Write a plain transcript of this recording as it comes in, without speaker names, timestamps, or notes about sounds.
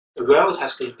The world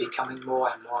has been becoming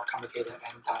more and more complicated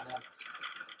and dynamic.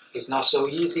 It's not so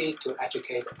easy to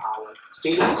educate our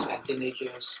students and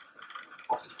teenagers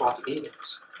of the thought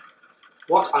leaders.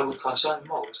 What I would concern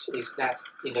most is that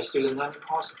in the student learning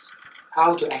process,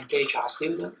 how to engage our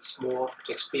students more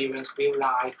to experience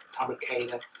real-life,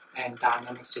 complicated and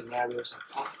dynamic scenarios and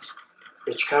problems,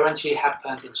 which currently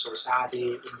happen in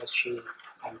society, industry,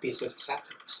 and business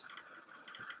settings.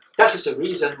 That is the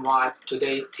reason why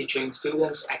today teaching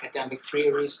students academic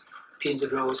theories,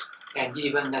 principles, and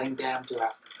even letting them to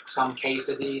have some case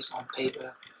studies on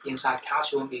paper inside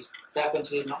classroom is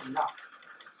definitely not enough.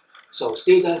 So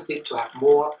students need to have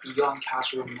more beyond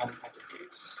classroom learning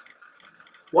activities.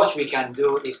 What we can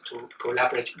do is to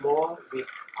collaborate more with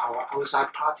our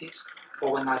outside parties,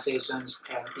 organizations,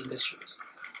 and industries,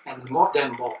 and involve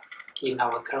them more in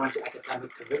our current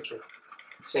academic curriculum.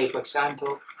 Say, for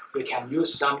example, we can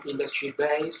use some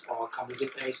industry-based or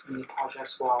community-based mini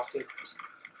projects for our students.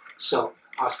 So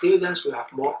our students will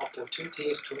have more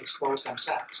opportunities to expose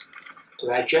themselves, to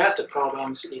address the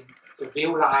problems in the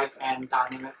real life and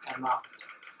dynamic environment.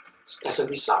 As a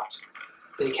result,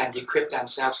 they can equip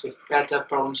themselves with better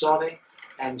problem solving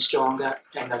and stronger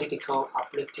analytical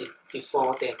ability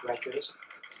before their graduation.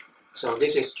 So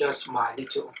this is just my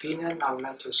little opinion I would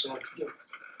like to share with you.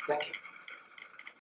 Thank you.